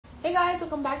Hey guys,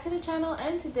 welcome back to the channel,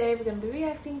 and today we're going to be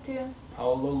reacting to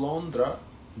Paulo Londra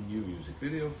new music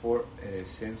video for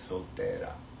Recién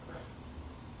Soltera.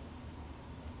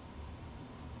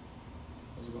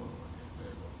 What's going on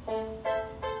here?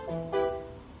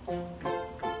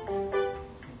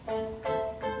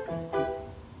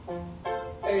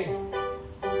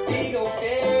 There you go.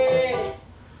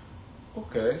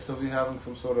 Okay, so we're having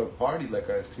some sort of party, like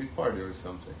a street party or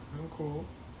something. Oh, cool.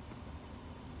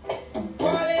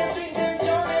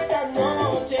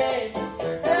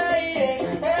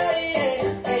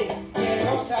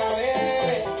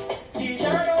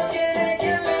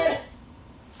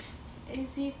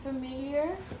 Is he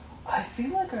familiar? I feel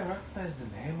like I recognize the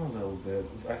name a little bit.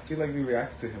 I feel like we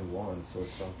reacted to him once or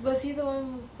something. Was he the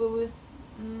one with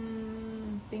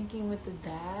thinking with the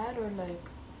dad, or like?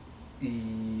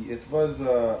 It was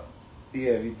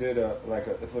yeah, we did it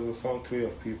was a song Three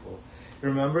of People.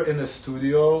 Remember in the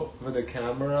studio with the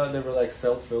camera, they were like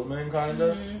self-filming kind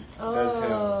of. Oh. That's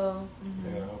him.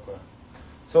 Yeah, okay.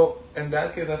 So in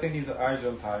that case, I think he's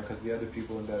Argentine because the other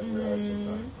people in that were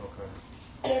Argentine. Okay.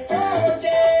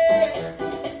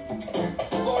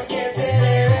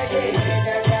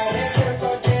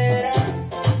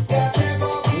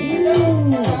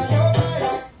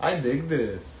 I dig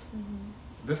this.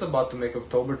 This is about to make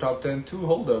October top 10 too.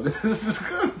 Hold up, this is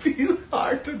gonna be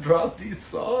hard to drop these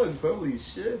songs. Holy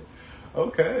shit.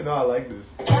 Okay, no, I like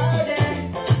this.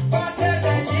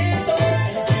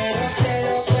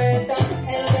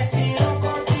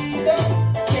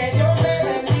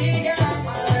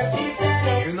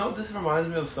 You know, this reminds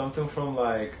me of something from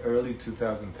like early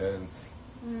 2010s.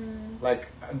 Like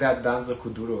that Danza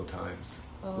Kuduro times.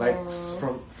 Like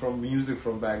from music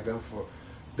from back then.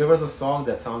 There was a song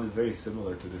that sounded very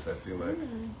similar to this, I feel like.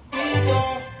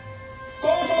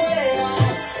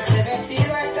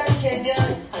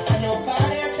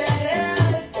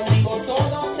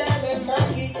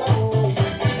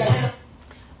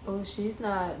 Oh, she's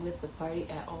not with the party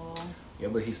at all. Yeah,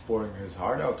 but he's pouring his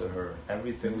heart out to her.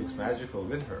 Everything looks magical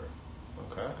with her.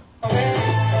 Okay.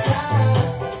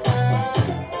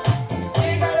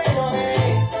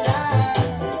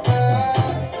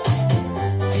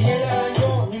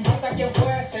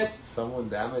 Someone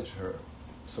damaged her,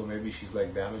 so maybe she's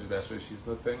like damaged, that's why she's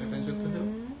not paying attention to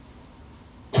him.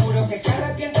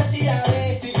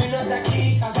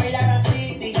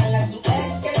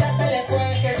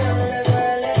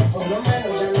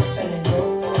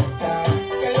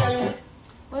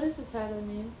 What does the title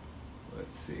mean?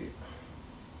 Let's see.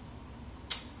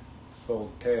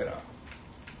 Soltera.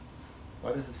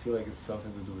 Why does it feel like it's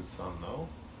something to do with sun? No?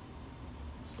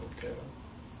 Soltera.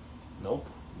 Nope.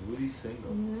 Newly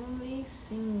single. Newly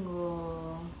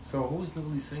single. So who's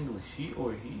newly single? She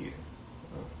or he?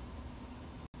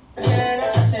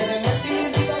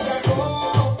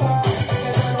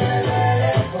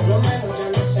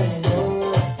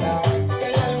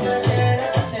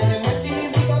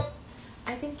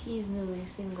 I think he's newly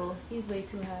single. He's way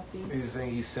too happy. You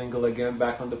saying he's single again,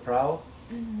 back on the prowl?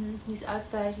 He's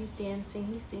outside, he's dancing,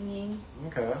 he's singing.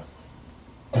 Okay.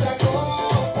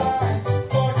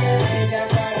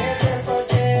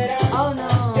 Oh no.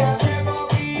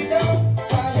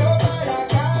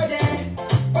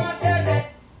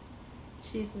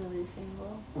 She's newly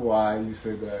single. Why you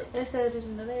say that? It said it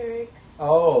in the lyrics.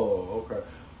 Oh, okay.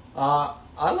 I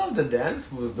love the dance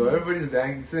moves though. Everybody's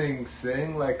dancing,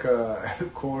 sing like a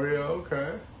choreo.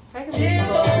 Okay. I can be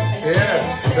both.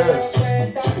 Yeah, it does.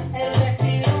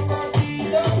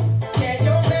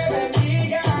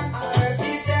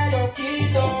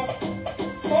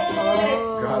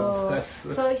 God bless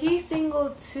her. So he's single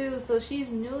too. So she's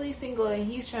newly single and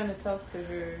he's trying to talk to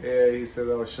her. Yeah, he said,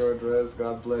 "Oh, short dress.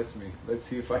 God bless me. Let's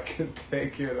see if I can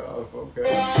take it off." Okay.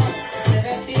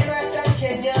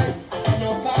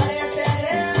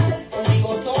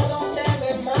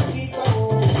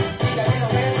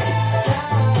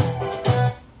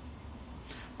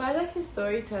 But I like his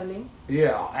storytelling.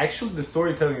 Yeah, actually, the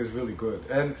storytelling is really good,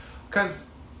 and because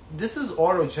this is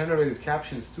auto-generated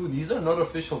captions too. These are not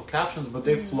official captions, but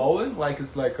they flow in like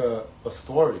it's like a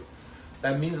story.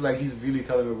 That means like he's really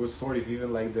telling a good story. If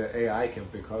even like the AI can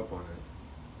pick up on it.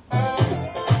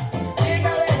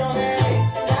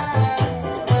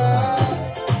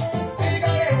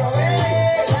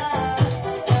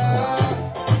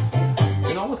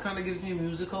 You know what kind of gives me a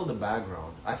musical? The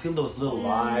background. I feel those little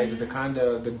lights, the kind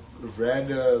of the red,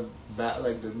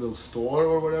 like the little store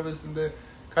or whatever is in there.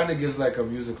 Kind of gives like a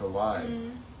musical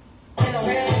vibe.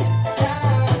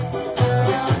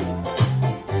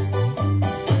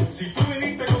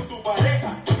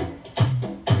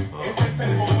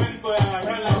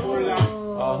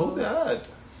 Who that?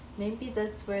 Maybe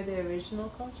that's where the original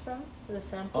comes from, the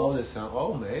sample. Oh, the sound.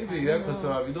 Oh, maybe, I yeah, don't because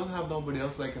know. you don't have nobody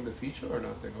else like in the feature or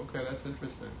nothing. Okay, that's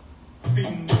interesting.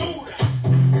 Cintura,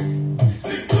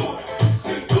 cintura,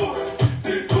 cintura,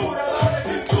 cintura, dale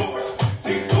cintura,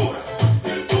 cintura,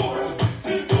 cintura,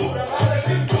 cintura, dale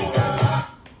cintura.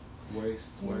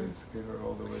 Waist, give her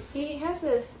all the waist. He has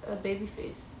a baby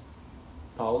face.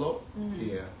 Paulo? Mhm.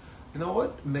 Yeah. You know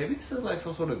what? Maybe this is like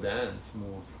some sort of dance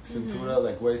move. Cintura, Mhm.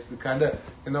 like waist, kind of,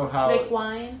 you know how. Like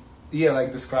wine. Yeah,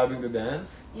 like describing the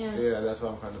dance. Yeah. Yeah, that's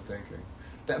what I'm kind of thinking.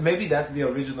 That maybe that's the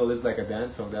original is like a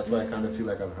dance song. That's why I kind of Mhm. feel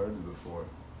like I've heard it before.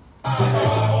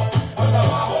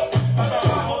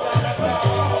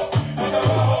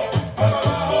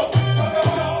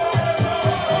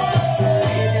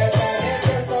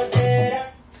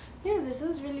 Yeah, this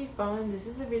was really fun. This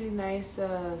is a really nice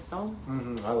song.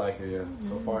 I like it. Yeah.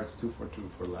 So far, it's 2 for 2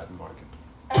 for Latin market.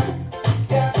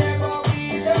 Que hace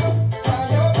poquito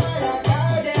salió para la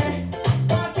calle,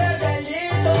 pa' hacer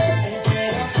delitos, que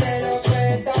no se lo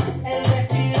suelta, el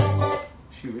vestido con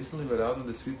She recently got out on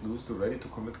the street loose to ready to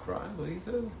commit crimes. What he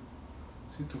said?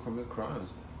 See to commit crimes.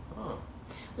 Oh.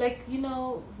 Like, you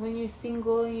know, when you're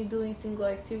single and you're doing single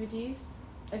activities,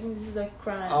 I think this is like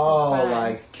crime. Oh,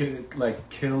 crimes. like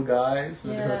kill guys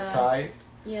with her Yeah. sight,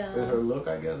 Yeah. with her look.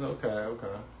 I guess. Okay.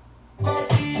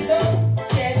 cortito,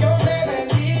 que Dios me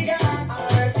bendiga, a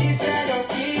ver si se lo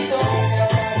quito. Ella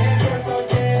está recién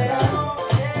soltera,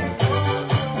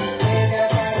 ella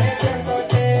está recién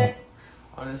soltera.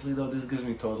 Honestly, though, this gives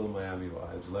me total Miami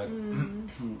vibes. Like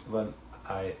when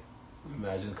I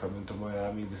imagine coming to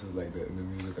Miami, this is like the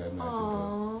music I imagine too.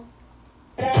 Aww.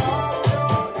 Ella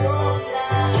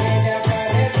está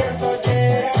recién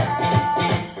soltera,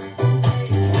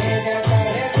 ella está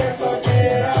recién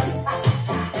soltera.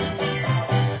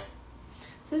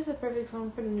 So this is a perfect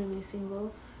song for the newly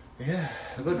singles. Yeah,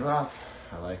 a good rap.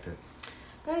 I liked it.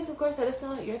 Guys, of course, let us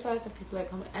know your thoughts if you'd like,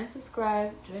 comment, and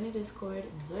subscribe. Join the Discord.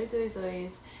 And as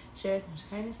always, share as much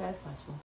kindness as possible.